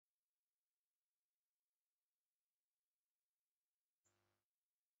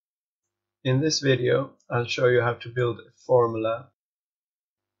In this video, I'll show you how to build a formula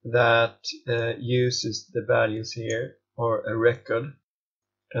that uses the values here, or a record,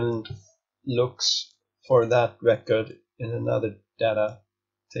 and looks for that record in another data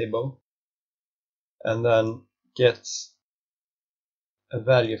table, and then gets a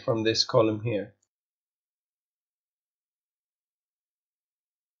value from this column here.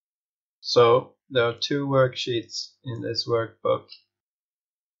 So there are two worksheets in this workbook,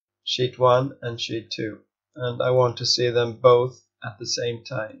 sheet 1 and sheet 2, and I want to see them both at the same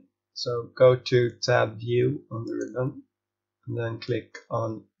time. So go to tab view on the ribbon and then click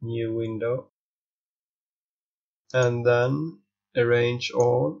on new window, and then arrange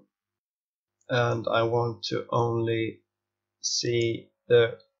all, and I want to only see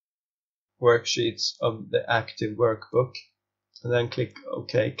the worksheets of the active workbook, and then click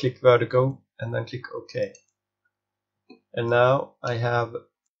OK, click vertical and then click OK. And now I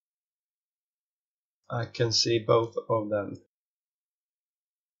can see both of them.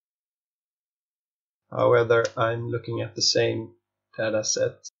 However, I'm looking at the same data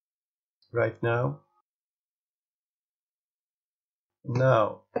set right now.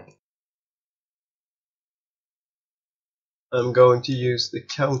 Now I'm going to use the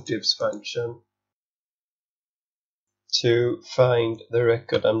countifs function to find the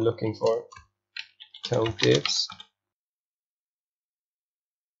record I'm looking for. Countifs,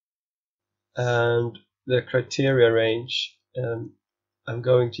 and the criteria range, I'm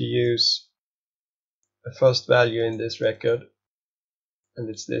going to use the first value in this record, and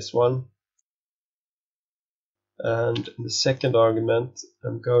it's this one. And in the second argument,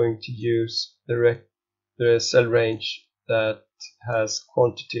 I'm going to use the cell range that has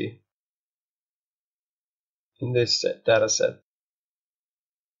quantity in this data set.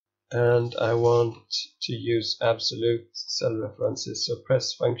 And I want to use absolute cell references, so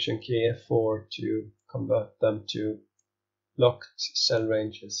press function key F4 to convert them to locked cell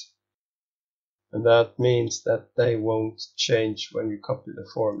ranges. And that means that they won't change when you copy the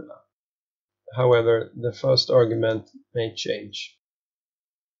formula. However, the first argument may change.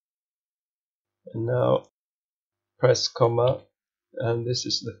 And now press comma, and this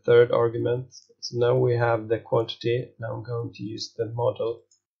is the third argument. So now we have the quantity. Now I'm going to use the model,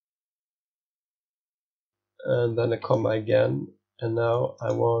 and then a comma again, and now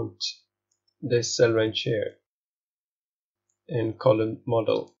I want this cell range here in column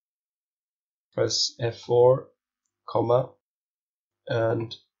model. Press F4, comma,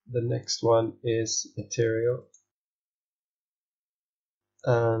 and the next one is material,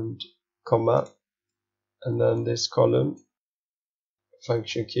 and comma, and then this column,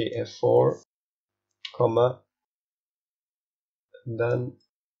 function key F4, comma, and then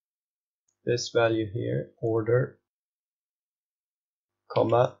this value here, order,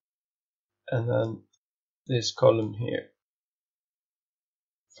 comma, and then this column here,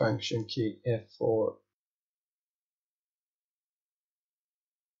 function key F4,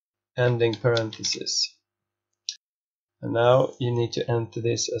 ending parenthesis. And now you need to enter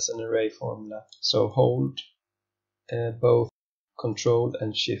this as an array formula. So hold both Control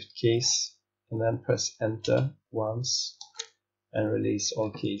and Shift keys, and then press enter once and release all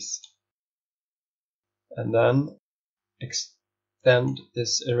keys. And then extend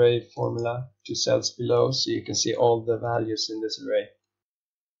this array formula to cells below so you can see all the values in this array.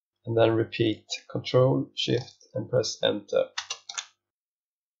 And then repeat Control, Shift and press enter.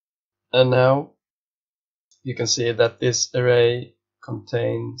 And now you can see that this array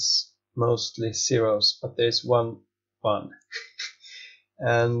contains mostly zeros, but there's one.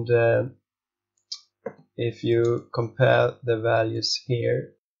 And if you compare the values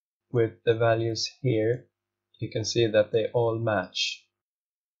here with the values here, you can see that they all match,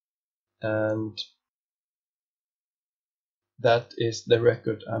 and that is the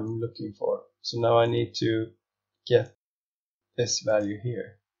record I'm looking for. So now I need to get this value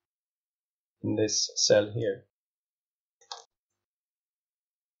here in this cell here.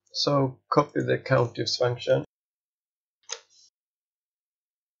 So copy the countifs function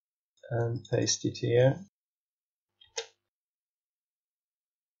and paste it here,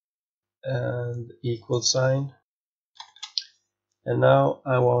 and equal sign. And now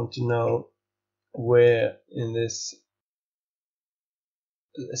I want to know where in this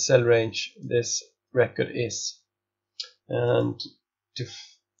cell range this record is, and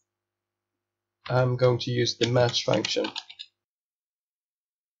I'm going to use the match function,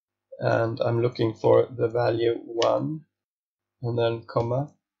 and I'm looking for the value 1, and then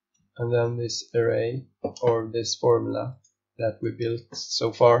comma, and then this array or this formula that we built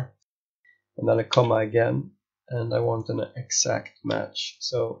so far, and then a comma again, and I want an exact match.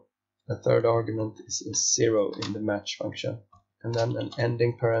 So the third argument is a 0 in the match function, and then an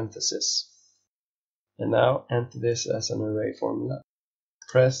ending parenthesis. And now enter this as an array formula.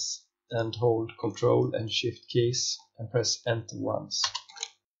 Press and hold Ctrl and Shift keys and press enter once.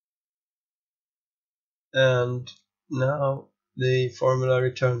 And now the formula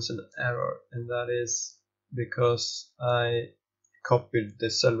returns an error, and that is because I copied the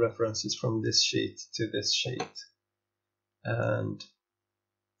cell references from this sheet to this sheet, and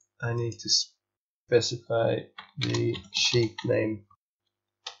I need to specify the sheet name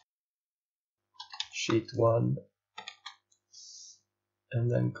sheet 1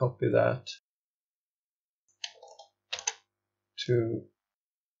 and then copy that to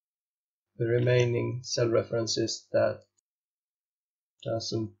the remaining cell references that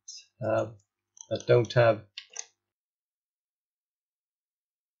don't have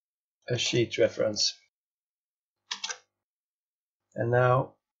a sheet reference. And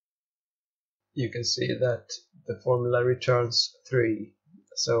now you can see that the formula returns 3,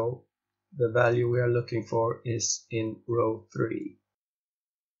 so the value we are looking for is in row 3.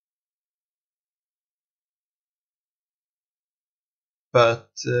 But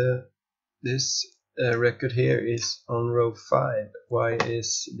this record here is on row 5. Why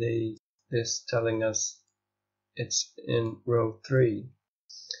is this telling us it's in row 3?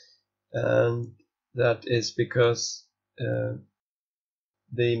 And that is because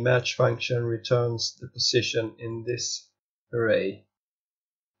the match function returns the position in this array,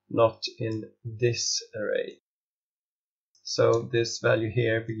 not in this array. So this value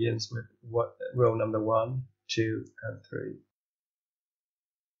here begins with row number 1, 2, and 3.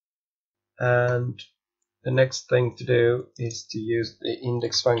 And the next thing to do is to use the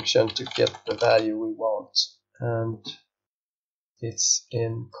index function to get the value we want. And it's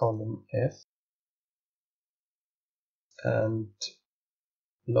in column F. And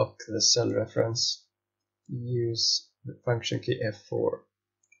lock the cell reference. Use the function key F4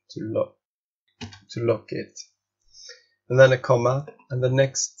 to lock it. And then a comma, and the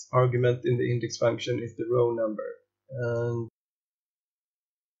next argument in the index function is the row number.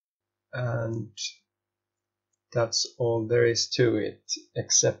 And that's all there is to it,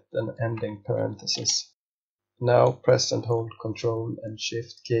 except an ending parenthesis. Now press and hold Ctrl and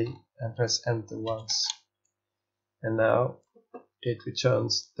Shift key and press enter once. And now it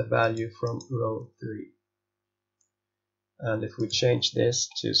returns the value from row 3. And if we change this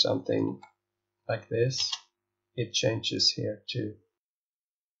to something like this, it changes here too.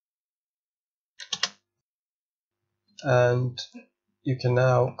 And you can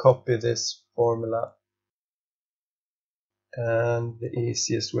now copy this formula, and the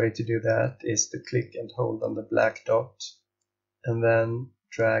easiest way to do that is to click and hold on the black dot and then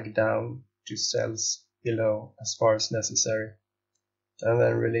drag down to cells below as far as necessary, and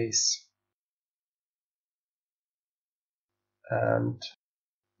then release. And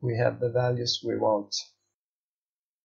we have the values we want.